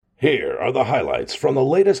Here are the highlights from the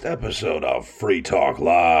latest episode of Free Talk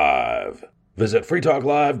Live. Visit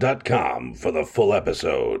freetalklive.com for the full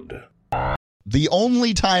episode. The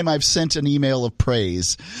only time I've sent an email of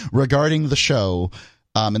praise regarding the show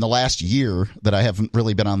in the last year that I haven't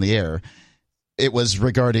really been on the air, it was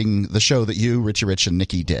regarding the show that you, Richie Rich, and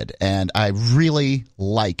Nikki did. And I really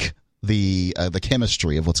like the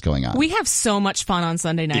chemistry of what's going on. We have so much fun on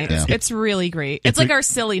Sunday nights. Yeah. It's really great. It's like our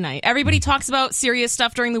silly night. Everybody talks about serious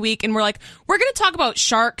stuff during the week, and we're like, we're going to talk about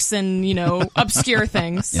sharks and, obscure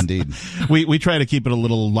things. Indeed. We try to keep it a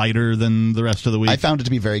little lighter than the rest of the week. I found it to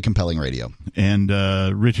be very compelling radio. And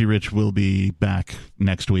Richie Rich will be back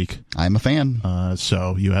next week. I'm a fan.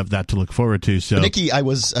 So you have that to look forward to. So, Nikki, I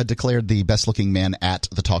was declared the best-looking man at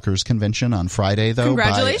the Talkers Convention on Friday, though.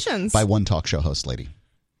 Congratulations. By one talk show host lady.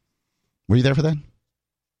 Were you there for that?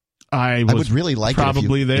 I would really like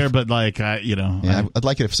probably it there, but I'd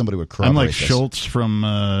like it if somebody would corroborate I'm like this. Schultz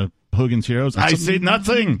from Hogan's Heroes. I say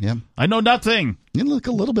nothing. Yeah. I know nothing. You look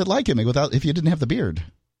a little bit like him if you didn't have the beard.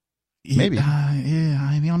 Maybe.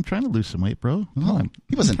 I'm trying to lose some weight, bro. Oh,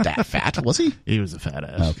 he wasn't that fat, was he? He was a fat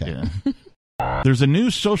ass. Okay. Yeah. There's a new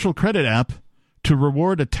social credit app to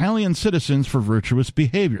reward Italian citizens for virtuous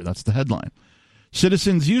behavior. That's the headline.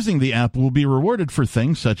 Citizens using the app will be rewarded for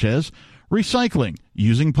things such as recycling,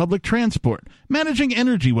 using public transport, managing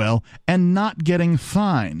energy well, and not getting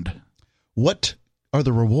fined. What are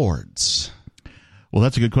the rewards? Well,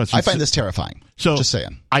 that's a good question. I find this terrifying. So, just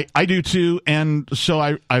saying. I do too, and so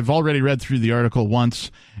I've already read through the article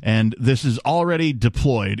once, and this is already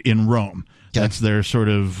deployed in Rome. Okay. That's their sort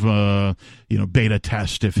of beta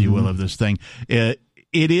test, if you will, of this thing. It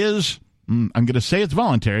is. I'm going to say it's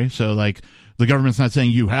voluntary. So the government's not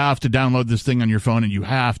saying you have to download this thing on your phone and you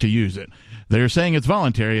have to use it. They're saying it's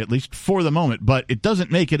voluntary, at least for the moment, but it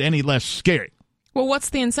doesn't make it any less scary. Well, what's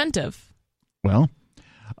the incentive? Well,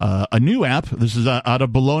 a new app. This is out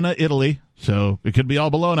of Bologna, Italy, so it could be all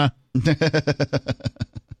Bologna.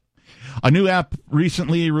 A new app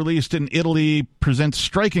recently released in Italy presents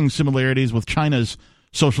striking similarities with China's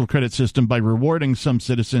social credit system by rewarding some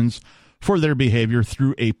citizens for their behavior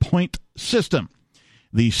through a point system.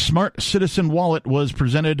 The Smart Citizen Wallet was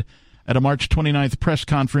presented at a March 29th press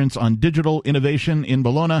conference on digital innovation in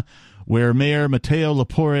Bologna, where Mayor Matteo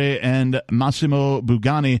Lepore and Massimo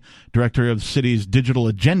Bugani, director of the city's digital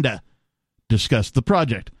agenda, discussed the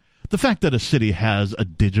project. The fact that a city has a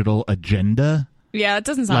digital agenda... Yeah, it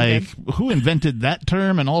doesn't sound good. Who invented that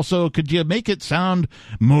term? And also, could you make it sound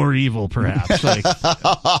more evil, perhaps?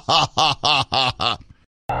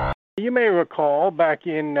 You may recall back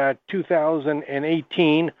in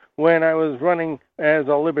 2018 when I was running as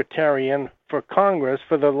a libertarian for Congress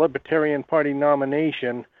for the Libertarian Party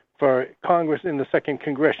nomination for Congress in the 2nd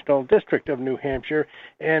Congressional District of New Hampshire,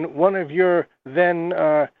 and one of your then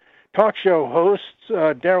talk show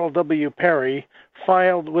hosts, Darrell W. Perry,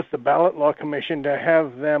 filed with the Ballot Law Commission to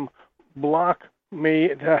have them block me,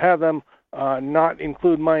 to have them not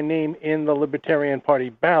include my name in the Libertarian Party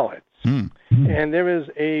ballots. And there is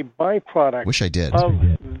a byproduct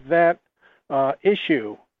of that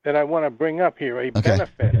issue that I want to bring up here, a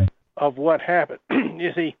benefit of what happened.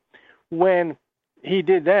 You see, when he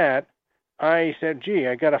did that, I said, gee,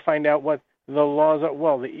 I got to find out what the laws are.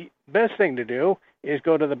 Well, the best thing to do is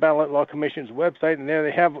go to the Ballot Law Commission's website, and there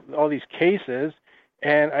they have all these cases,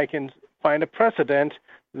 and I can find a precedent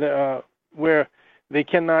where they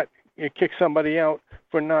cannot kick somebody out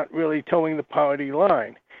for not really towing the party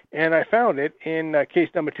line. And I found it in case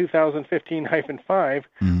number 2015-5,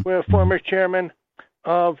 where a former chairman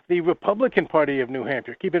of the Republican Party of New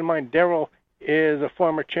Hampshire, keep in mind Darrell is a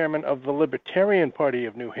former chairman of the Libertarian Party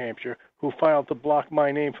of New Hampshire, who filed to block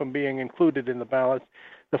my name from being included in the ballots.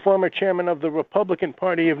 The former chairman of the Republican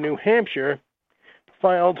Party of New Hampshire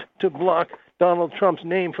filed to block Donald Trump's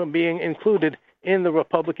name from being included in the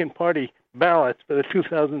Republican Party ballots for the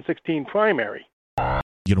 2016 primary.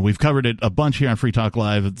 We've covered it a bunch here on Free Talk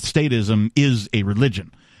Live. Statism is a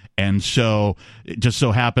religion. And so it just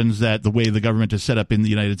so happens that the way the government is set up in the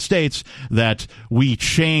United States, that we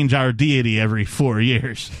change our deity every 4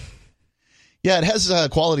 years. Yeah, it has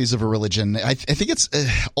qualities of a religion. I think it's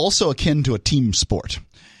also akin to a team sport.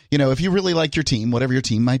 If you really like your team, whatever your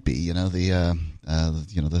team might be, the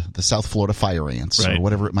South Florida Fire Ants, right, or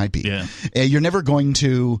whatever it might be, you're never going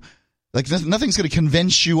to, nothing's going to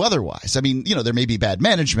convince you otherwise. I mean, there may be bad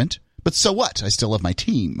management, But so what? I still have my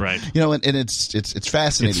team. Right. And it's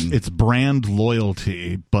fascinating. It's brand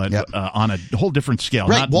loyalty, but on a whole different scale.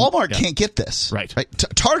 Right. Walmart can't get this. Right.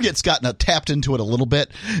 Target's gotten tapped into it a little bit,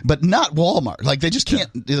 but not Walmart. Like, they just can't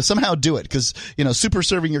somehow do it because, super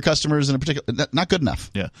serving your customers in a particular, not good enough.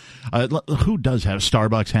 Yeah. Who does have?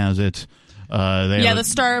 Starbucks has it. Does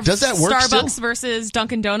that work Starbucks still? versus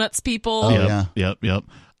Dunkin' Donuts people. Oh, Yep.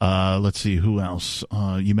 Let's see, who else?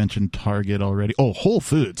 You mentioned Target already. Oh, Whole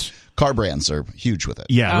Foods. Car brands are huge with it.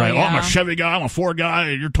 Yeah, right. Yeah. Oh, I'm a Chevy guy. I'm a Ford guy.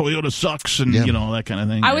 Your Toyota sucks, and that kind of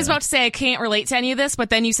thing. I was about to say I can't relate to any of this, but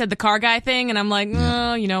then you said the car guy thing, and I'm like,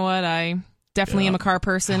 oh, you know what? I definitely am a car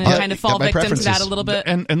person and kind of fall victim to that a little bit.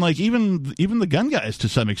 And like even the gun guys to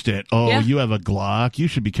some extent. Oh, you have a Glock. You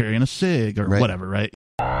should be carrying a cig or whatever, right?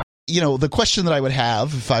 The question that I would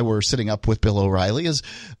have if I were sitting up with Bill O'Reilly is,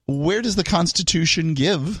 where does the Constitution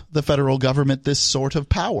give the federal government this sort of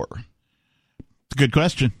power? Good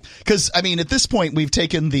question. Because, at this point, we've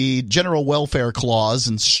taken the general welfare clause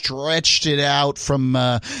and stretched it out from,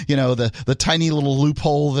 the tiny little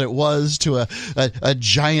loophole that it was to a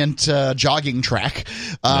giant jogging track.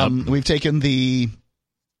 We've taken the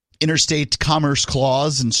interstate commerce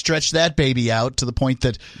clause and stretched that baby out to the point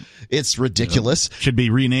that it's ridiculous. Should be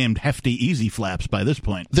renamed Hefty Easy Flaps by this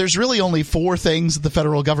point. There's really only 4 things that the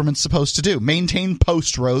federal government's supposed to do. Maintain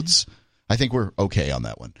post roads. I think we're okay on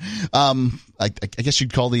that one. I guess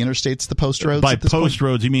you'd call the interstates the post roads. By post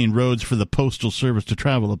roads, you mean roads for the Postal Service to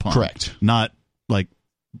travel upon. Correct. Not like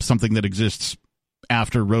something that exists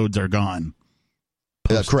after roads are gone.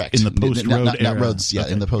 Correct. In the post-road era. Not roads,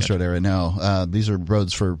 in the post-road era, no. These are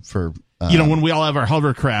roads for when we all have our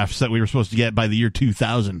hovercrafts that we were supposed to get by the year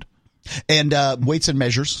 2000. And weights and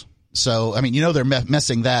measures. So, they're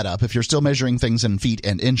messing that up. If you're still measuring things in feet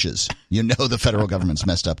and inches, the federal government's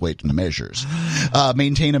messed up weight and measures.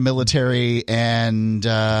 Maintain a military, and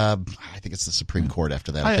I think it's the Supreme Court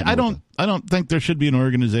after that. I don't think there should be an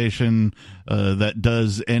organization that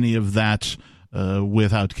does any of that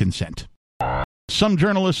without consent. Some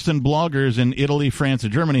journalists and bloggers in Italy, France,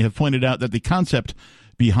 and Germany have pointed out that the concept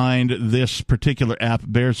behind this particular app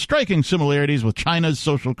bears striking similarities with China's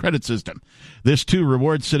social credit system. This, too,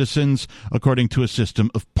 rewards citizens according to a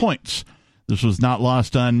system of points. This was not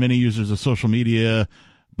lost on many users of social media,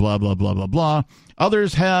 blah, blah, blah, blah, blah.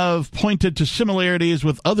 Others have pointed to similarities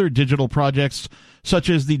with other digital projects, such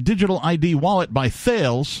as the Digital ID Wallet by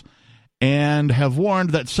Thales, and have warned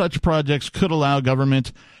that such projects could allow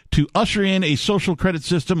government to usher in a social credit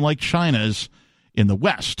system like China's in the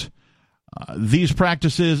West. These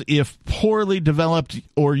practices, if poorly developed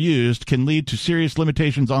or used, can lead to serious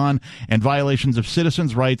limitations on and violations of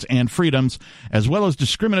citizens' rights and freedoms, as well as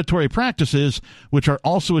discriminatory practices, which are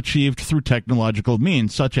also achieved through technological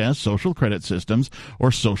means, such as social credit systems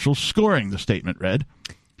or social scoring, the statement read.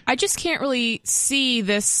 I just can't really see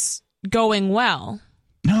this going well.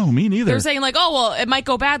 No, me neither. They're saying like, oh, well, it might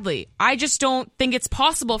go badly. I just don't think it's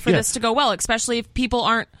possible for this to go well, especially if people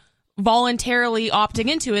aren't voluntarily opting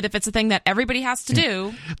into it, if it's a thing that everybody has to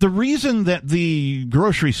do. The reason that the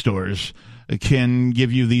grocery stores can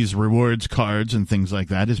give you these rewards cards and things like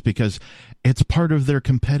that is because it's part of their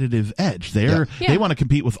competitive edge. They want to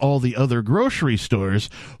compete with all the other grocery stores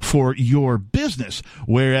for your business,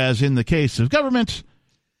 whereas in the case of government,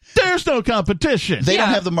 there's no competition. They don't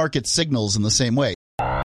have the market signals in the same way.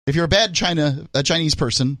 If you're a Chinese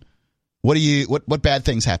person, what bad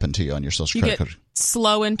things happen to you on your social credit card?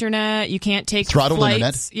 Slow internet. You can't take throttled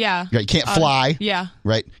flights. internet. Yeah, you can't fly. Yeah,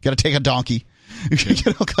 right. Got to take a donkey.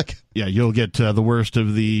 You'll get the worst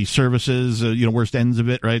of the services. Worst ends of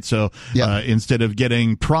it. Right. So instead of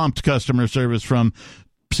getting prompt customer service from,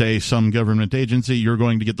 say, some government agency, you're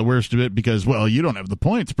going to get the worst of it because, well, you don't have the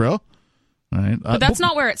points, bro. Right. But that's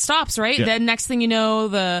not where it stops, right? Yeah. Then next thing you know,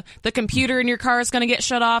 the computer in your car is going to get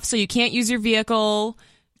shut off, so you can't use your vehicle.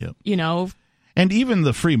 Yep. And even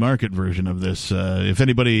the free market version of this, if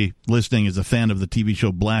anybody listening is a fan of the TV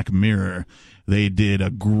show Black Mirror, they did a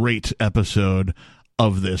great episode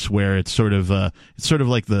of this where it's sort of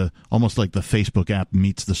like almost like the Facebook app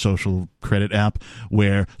meets the social credit app,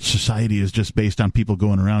 where society is just based on people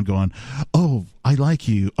going around going, oh, I like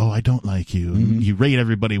you, oh, I don't like you. Mm-hmm. And you rate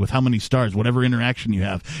everybody with how many stars, whatever interaction you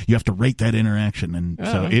have to rate that interaction. And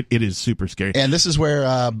so it is super scary. And this is where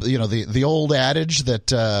the old adage that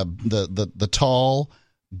the tall,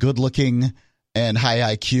 good looking, and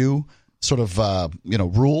high IQ sort of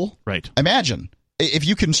rule. Right. Imagine if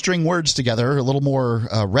you can string words together a little more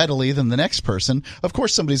readily than the next person, of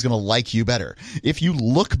course somebody's going to like you better. If you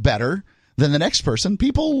look better than the next person,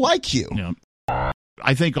 people like you. Yeah.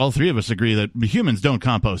 I think all three of us agree that humans don't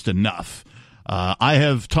compost enough. I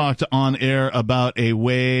have talked on air about a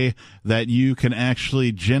way that you can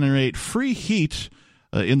actually generate free heat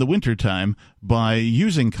in the wintertime by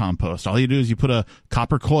using compost. All you do is you put a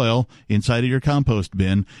copper coil inside of your compost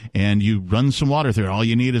bin and you run some water through it. All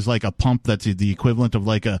you need is like a pump that's the equivalent of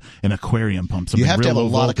like an aquarium pump. You have to have a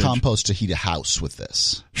lot voltage. Of compost to heat a house with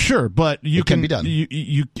this. Sure, but it can be done.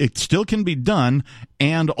 It still can be done,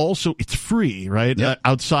 and also it's free, right? Yep.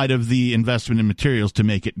 Outside of the investment in materials to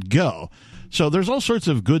make it go. So there's all sorts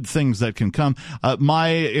of good things that can come.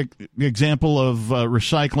 My example of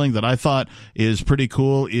recycling that I thought is pretty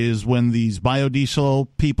cool is when these biodiesel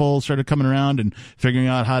people started coming around and figuring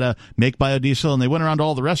out how to make biodiesel, and they went around to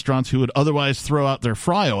all the restaurants who would otherwise throw out their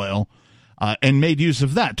fry oil and made use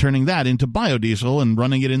of that, turning that into biodiesel and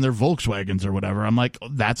running it in their Volkswagens or whatever. I'm like,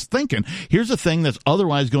 that's thinking. Here's a thing that's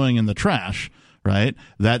otherwise going in the trash, right,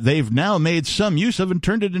 that they've now made some use of and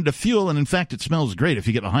turned it into fuel. And in fact, it smells great. If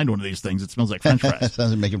you get behind one of these things, it smells like French fries. Sounds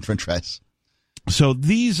like making French fries. So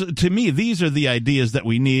these are the ideas that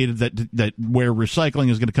we need, that where recycling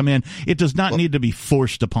is going to come in. It does not need to be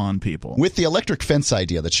forced upon people. With the electric fence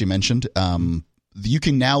idea that she mentioned, you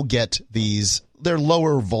can now get they're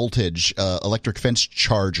lower voltage electric fence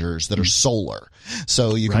chargers that are solar.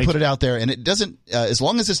 So you can put it out there, and it doesn't, as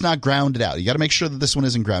long as it's not grounded out. You got to make sure that this one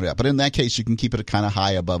isn't grounded out. But in that case, you can keep it kind of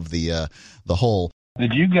high above the hole.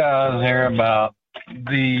 Did you guys hear about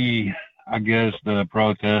the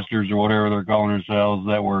protesters or whatever they're calling themselves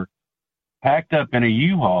that were packed up in a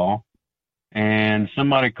U-Haul, and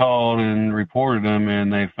somebody called and reported them,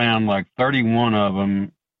 and they found like 31 of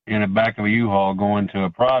them in the back of a U-Haul going to a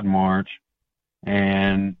Pride March?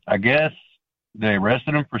 And I guess they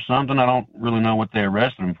arrested him for something. I don't really know what they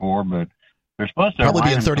arrested him for, but they're supposed to probably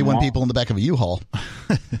being 31 people in the back of a U-Haul.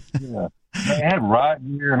 Yeah, they had riot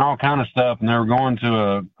gear and all kind of stuff, and they were going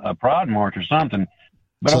to a Pride March or something.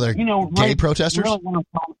 But so they're gay protesters? Really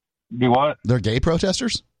do what? They're gay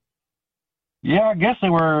protesters? Yeah, I guess they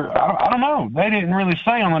were. I don't know. They didn't really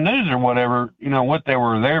say on the news or whatever, what they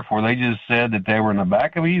were there for. They just said that they were in the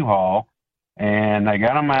back of a U-Haul, and they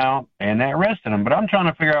got them out, and they arrested them. But I'm trying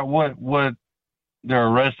to figure out what they're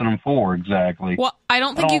arresting them for exactly. Well, I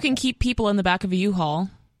don't think you can keep people in the back of a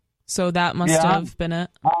U-Haul, so that must have been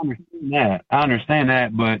it. I understand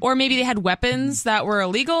that, but... Or maybe they had weapons that were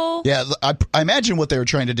illegal. Yeah, I imagine what they were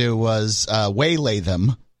trying to do was waylay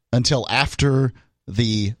them until after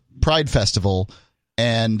the Pride Festival,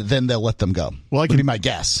 and then they'll let them go. Well, would be my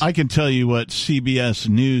guess. I can tell you what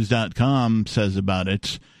CBSNews.com says about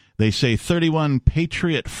it. They say 31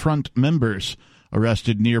 Patriot Front members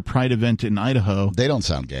arrested near Pride event in Idaho. They don't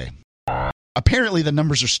sound gay. Apparently, the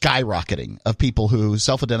numbers are skyrocketing of people who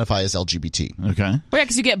self-identify as LGBT. Okay. Well, yeah,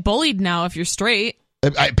 because you get bullied now if you're straight.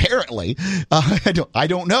 Apparently. I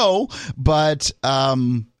don't know, but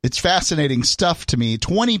it's fascinating stuff to me.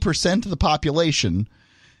 20% of the population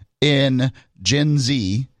in Gen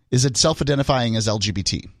Z is self-identifying as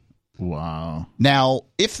LGBT. Wow. Now,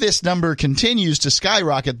 if this number continues to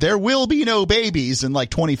skyrocket, there will be no babies in like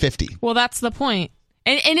 2050. Well, that's the point.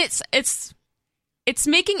 And it's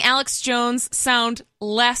making Alex Jones sound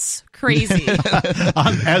less crazy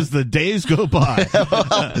as the days go by.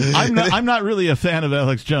 I'm not really a fan of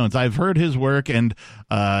Alex Jones. I've heard his work, and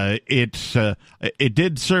it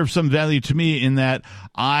did serve some value to me in that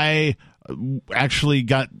I actually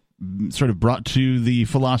got sort of brought to the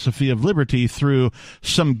philosophy of liberty through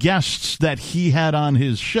some guests that he had on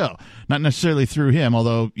his show. Not necessarily through him,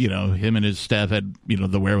 although, him and his staff had,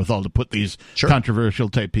 the wherewithal to put these controversial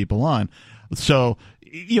type people on. So,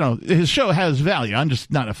 his show has value. I'm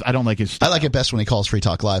just I don't like his style. I like it best when he calls Free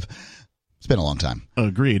Talk Live. It's been a long time.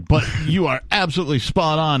 Agreed. But you are absolutely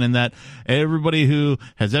spot on in that everybody who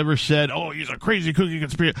has ever said, oh, he's a crazy cookie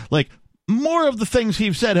conspiracy, like, more of the things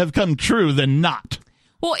he's said have come true than not.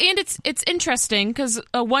 Well, and it's interesting because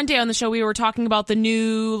one day on the show we were talking about the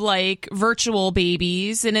new virtual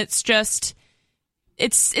babies, and it's just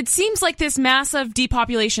it seems like this massive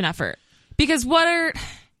depopulation effort because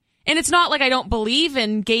and it's not like I don't believe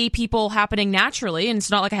in gay people happening naturally, and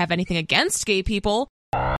it's not like I have anything against gay people.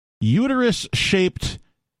 Uterus-shaped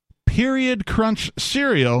period crunch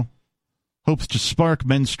cereal hopes to spark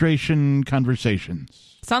menstruation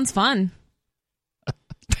conversations. Sounds fun.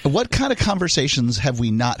 What kind of conversations have we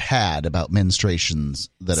not had about menstruations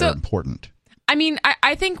that are important? I mean,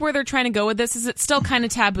 I think where they're trying to go with this is it's still kind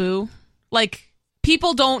of taboo. Like,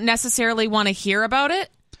 people don't necessarily want to hear about it,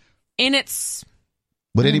 and it's...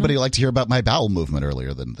 Would anybody like to hear about my bowel movement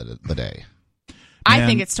earlier than the day? I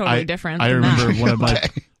think it's totally different. I remember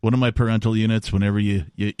one of my parental units, whenever you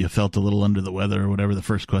felt a little under the weather or whatever, the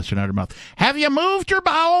first question out of her mouth, have you moved your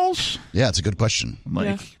bowels? Yeah, it's a good question. I'm like...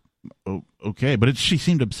 Yeah. Okay, but she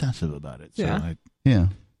seemed obsessive about it. So yeah.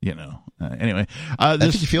 Anyway, I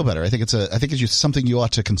think you feel better. I think it's just something you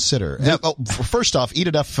ought to consider. First off, eat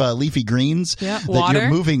enough leafy greens. Yeah, that water. You're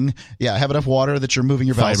moving. Yeah, have enough water that you're moving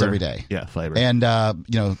your bowels Fiber. every day. Yeah, fiber. And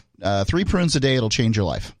 3 prunes a day, it'll change your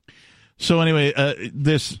life. So anyway,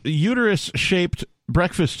 this uterus-shaped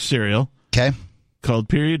breakfast cereal, Okay. called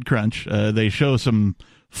Period Crunch. They show some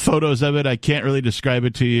photos of it. I can't really describe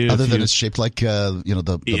it to you. Other than it's shaped like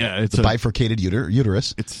the bifurcated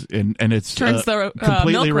uterus. It's and it's Turns the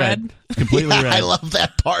completely milk red. It's completely red. I love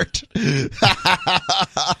that part.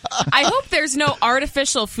 I hope there's no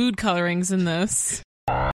artificial food colorings in this.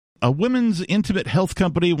 A women's intimate health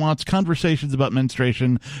company wants conversations about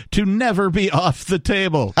menstruation to never be off the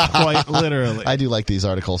table, quite literally. I do like these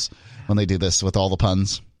articles when they do this with all the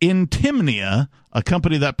puns. Intimnia, a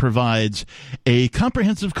company that provides a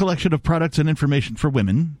comprehensive collection of products and information for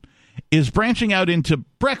women, is branching out into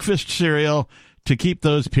breakfast cereal to keep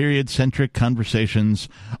those period-centric conversations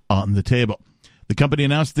on the table. The company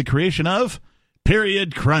announced the creation of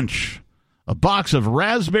Period Crunch, a box of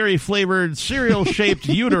raspberry-flavored cereal-shaped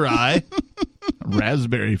uteri,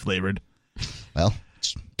 raspberry-flavored, well,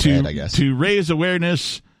 bad, I guess, to raise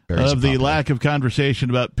awareness of the lack of conversation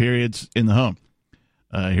about periods in the home.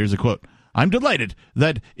 Here's a quote. I'm delighted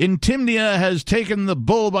that Intimnia has taken the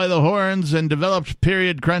bull by the horns and developed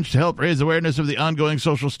Period Crunch to help raise awareness of the ongoing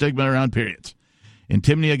social stigma around periods.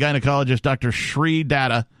 Intimnia gynecologist Dr. Sri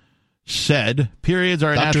Datta said periods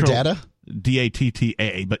are a natural... Dr. Datta?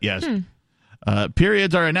 D-A-T-T-A, but yes.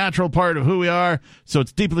 Periods are a natural part of who we are, so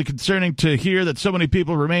it's deeply concerning to hear that so many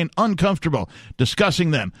people remain uncomfortable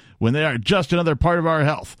discussing them when they are just another part of our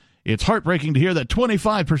health. It's heartbreaking to hear that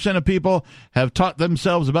 25% of people have taught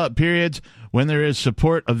themselves about periods when there is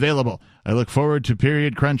support available. I look forward to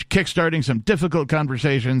Period Crunch kickstarting some difficult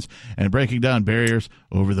conversations and breaking down barriers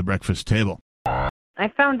over the breakfast table. I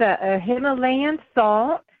found a Himalayan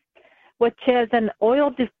salt, which has an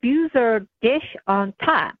oil diffuser dish on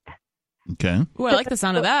top. Okay. Ooh, I like the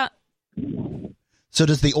sound of that. So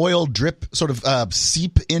does the oil drip sort of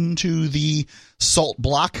seep into the salt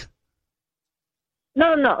block?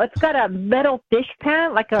 No. It's got a metal dish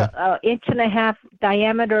pan, like a 1.5 inch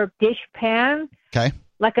diameter dish pan. Okay.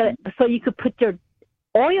 So you could put your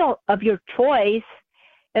oil of your choice,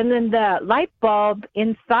 and then the light bulb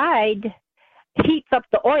inside heats up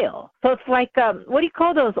the oil. So it's like, what do you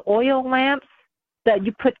call those oil lamps that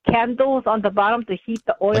you put candles on the bottom to heat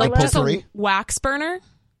the oil Like up? Just potpourri? a wax burner?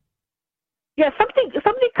 Yeah, something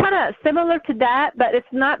kind of similar to that, but it's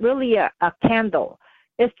not really a candle.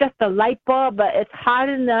 It's just a light bulb, but it's hot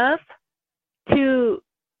enough to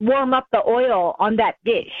warm up the oil on that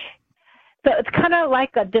dish. So it's kind of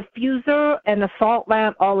like a diffuser and a salt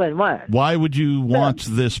lamp all in one. Why would you want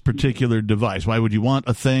this particular device? Why would you want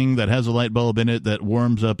a thing that has a light bulb in it that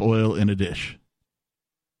warms up oil in a dish?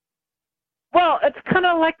 Well, it's kind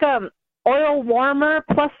of like a oil warmer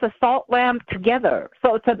plus a salt lamp together.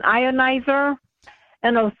 So it's an ionizer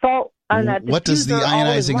and a salt and a diffuser. What does the all in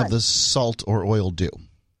ionizing one. of the salt or oil do?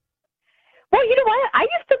 Well, you know what? I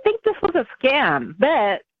used to think this was a scam,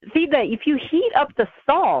 but see that if you heat up the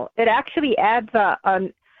salt, it actually adds a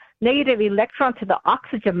negative electron to the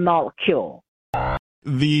oxygen molecule.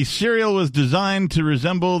 The cereal was designed to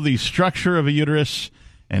resemble the structure of a uterus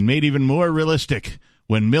and made even more realistic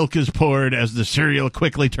when milk is poured as the cereal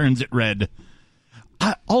quickly turns it red.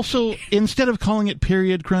 Also, instead of calling it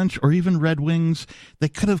Period Crunch or even Red Wings, they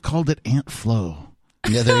could have called it Ant Flo.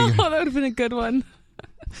 Yeah, there you Oh, that would have been a good one.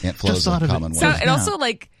 Ant Flo's a common So one. it also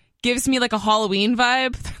gives me a Halloween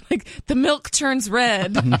vibe. Like the milk turns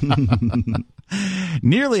red.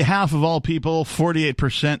 Nearly half of all people,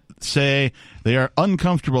 48%, say they are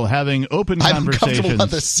uncomfortable having open conversations. I'm uncomfortable about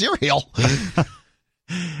the cereal.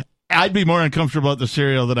 I'd be more uncomfortable about the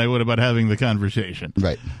cereal than I would about having the conversation.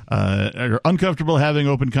 Right. Or uncomfortable having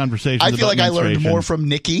open conversations. I feel like I learned menstruation. more from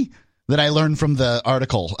Nikki than I learned from the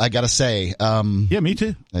article, I got to say. Yeah, me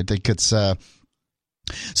too. I think it's...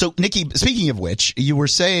 So, Nikki, speaking of which, you were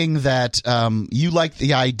saying that you like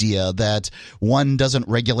the idea that one doesn't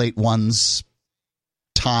regulate one's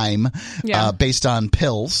time based on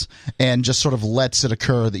pills and just sort of lets it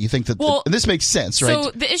occur, that you think that and this makes sense, right?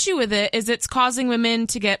 So the issue with it is it's causing women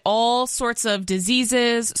to get all sorts of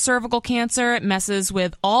diseases, cervical cancer. It messes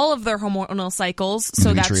with all of their hormonal cycles.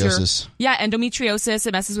 So that's endometriosis.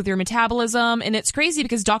 It messes with your metabolism. And it's crazy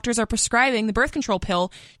because doctors are prescribing the birth control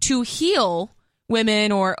pill to heal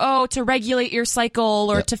women or, to regulate your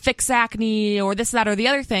cycle or to fix acne or this, that, or the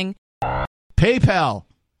other thing. PayPal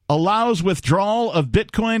allows withdrawal of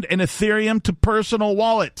Bitcoin and Ethereum to personal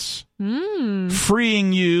wallets,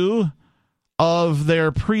 freeing you of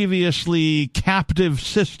their previously captive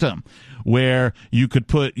system where you could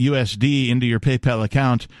put USD into your PayPal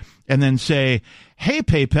account and then say, hey,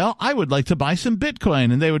 PayPal, I would like to buy some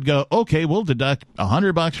Bitcoin. And they would go, okay, we'll deduct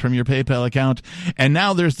 $100 from your PayPal account. And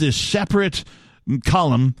now there's this separate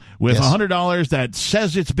column with $100 that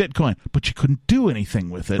says it's Bitcoin, but you couldn't do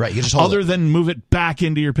anything with it, right? You just hold other than move it back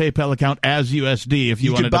into your PayPal account as USD if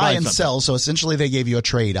you wanted to buy and something. sell. So essentially, they gave you a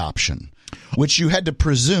trade option, which you had to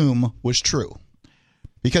presume was true,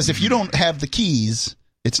 because if you don't have the keys,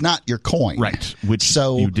 it's not your coin, right? Which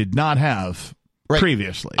you did not have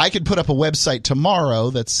previously. I could put up a website tomorrow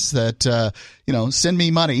that send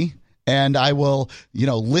me money and I will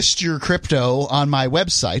list your crypto on my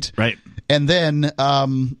website, right? And then,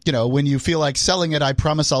 when you feel like selling it, I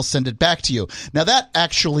promise I'll send it back to you. Now, that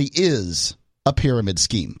actually is a pyramid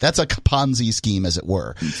scheme. That's a Ponzi scheme, as it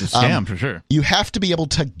were. It's a scam for sure. You have to be able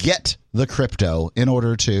to get the crypto in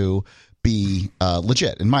order to be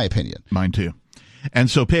legit, in my opinion. Mine too. And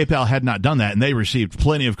so PayPal had not done that, and they received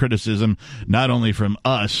plenty of criticism, not only from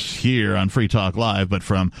us here on Free Talk Live, but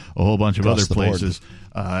from a whole bunch of other places.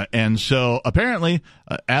 And so apparently,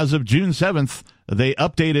 as of June 7th, they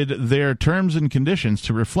updated their terms and conditions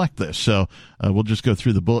to reflect this. So we'll just go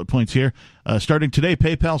through the bullet points here. Starting today,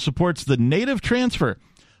 PayPal supports the native transfer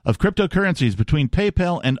of cryptocurrencies between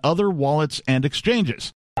PayPal and other wallets and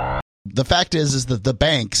exchanges. The fact is that the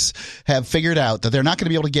banks have figured out that they're not going to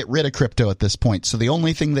be able to get rid of crypto at this point. So the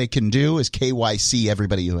only thing they can do is KYC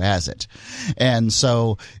everybody who has it. And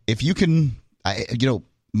so if you can,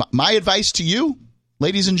 my advice to you,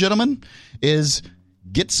 ladies and gentlemen, is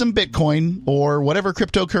get some Bitcoin or whatever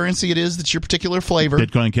cryptocurrency it is that's your particular flavor.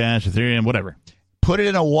 Bitcoin Cash, Ethereum, whatever. Put it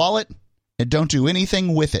in a wallet and don't do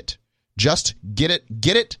anything with it. Just get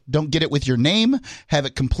it. Don't get it with your name. Have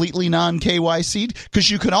it completely non-KYC'd,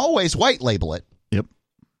 because you can always white label it. Yep.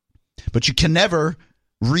 But you can never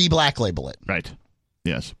re-black label it. Right.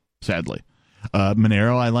 Yes, sadly.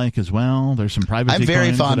 Monero I like as well. There's some privacy. I'm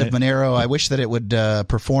very fond of Monero. I wish that it would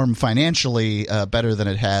perform financially better than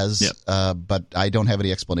it has, but I don't have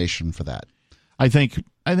any explanation for that. I think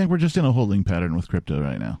we're just in a holding pattern with crypto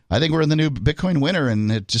right now. I think we're in the new Bitcoin winter,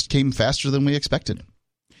 and it just came faster than we expected.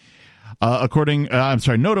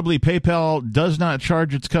 Notably, PayPal does not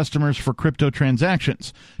charge its customers for crypto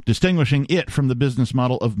transactions, distinguishing it from the business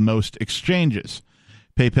model of most exchanges.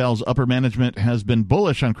 PayPal's upper management has been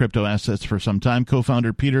bullish on crypto assets for some time.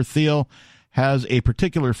 Co-founder Peter Thiel has a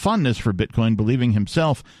particular fondness for Bitcoin, believing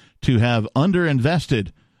himself to have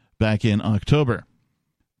underinvested back in October.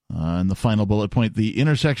 And the final bullet point, the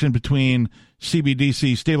intersection between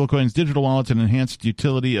CBDC, stablecoins, digital wallets, and enhanced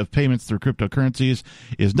utility of payments through cryptocurrencies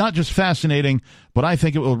is not just fascinating, but I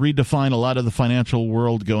think it will redefine a lot of the financial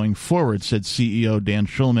world going forward, said CEO Dan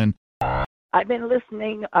Schulman. I've been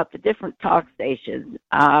listening up to different talk stations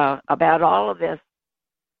about all of this.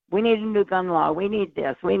 We need a new gun law. We need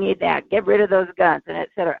this. We need that. Get rid of those guns, and et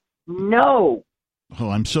cetera. No. Oh,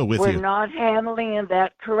 I'm so with you. We're not handling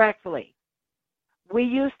that correctly. We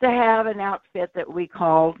used to have an outfit that we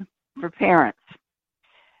called for parents,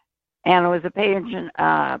 and it was a pension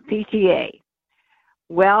PTA.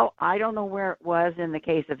 Well, I don't know where it was in the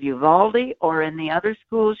case of Uvalde or in the other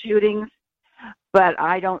school shootings, but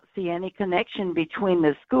I don't see any connection between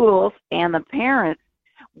the schools and the parents.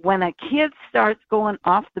 When a kid starts going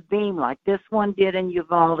off the beam like this one did in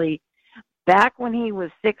Uvalde, back when he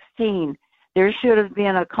was 16, there should have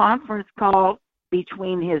been a conference call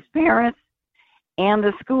between his parents and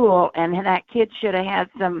the school, and that kid should have had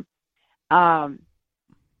some, I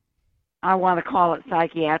want to call it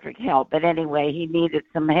psychiatric help, but anyway, he needed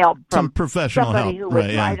some help from some professional somebody help. who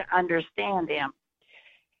would try to understand him.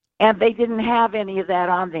 And they didn't have any of that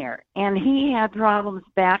on there. And he had problems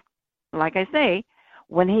back, like I say,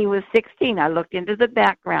 when he was 16. I looked into the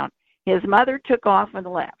background. His mother took off and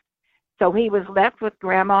left. So he was left with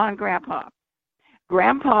Grandma and Grandpa.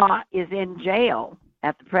 Grandpa is in jail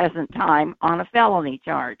at the present time on a felony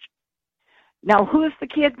charge. Now, who's the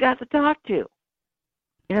kid got to talk to?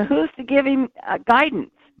 Who's to give him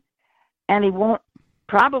guidance? And he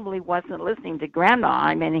probably wasn't listening to Grandma.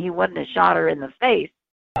 I mean, he wouldn't have shot her in the face.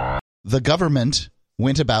 The government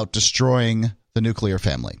went about destroying the nuclear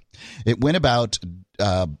family. It went about,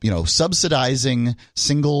 subsidizing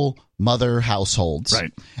single mother households,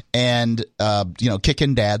 right, and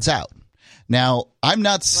kicking dads out. Now, I'm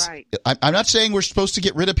not saying we're supposed to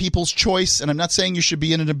get rid of people's choice, and I'm not saying you should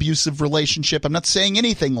be in an abusive relationship. I'm not saying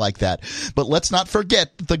anything like that. But let's not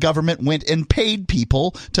forget that the government went and paid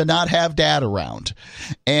people to not have dad around.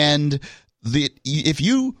 And if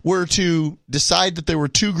you were to decide that there were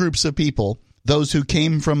two groups of people, those who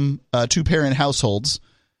came from two-parent households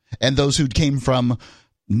and those who came from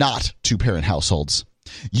not two-parent households.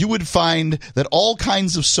 You would find that all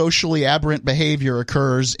kinds of socially aberrant behavior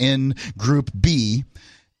occurs in Group B,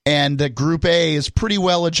 and Group A is pretty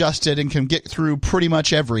well adjusted and can get through pretty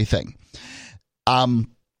much everything.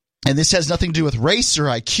 And this has nothing to do with race or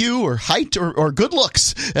IQ or height or good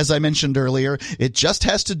looks, as I mentioned earlier. It just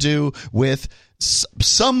has to do with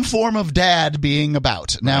some form of dad being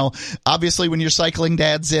about. Now, obviously, when you're cycling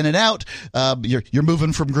dads in and out, you're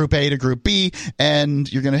moving from Group A to Group B,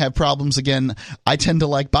 and you're going to have problems again. I tend to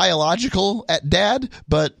like biological at dad,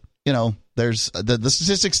 but, you know, there's the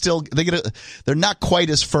statistics still, they're not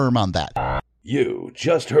quite as firm on that. You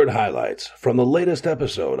just heard highlights from the latest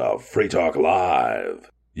episode of Free Talk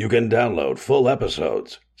Live. You can download full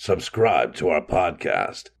episodes, subscribe to our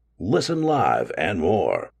podcast, listen live, and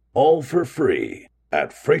more, all for free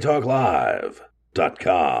at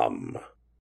freetalklive.com.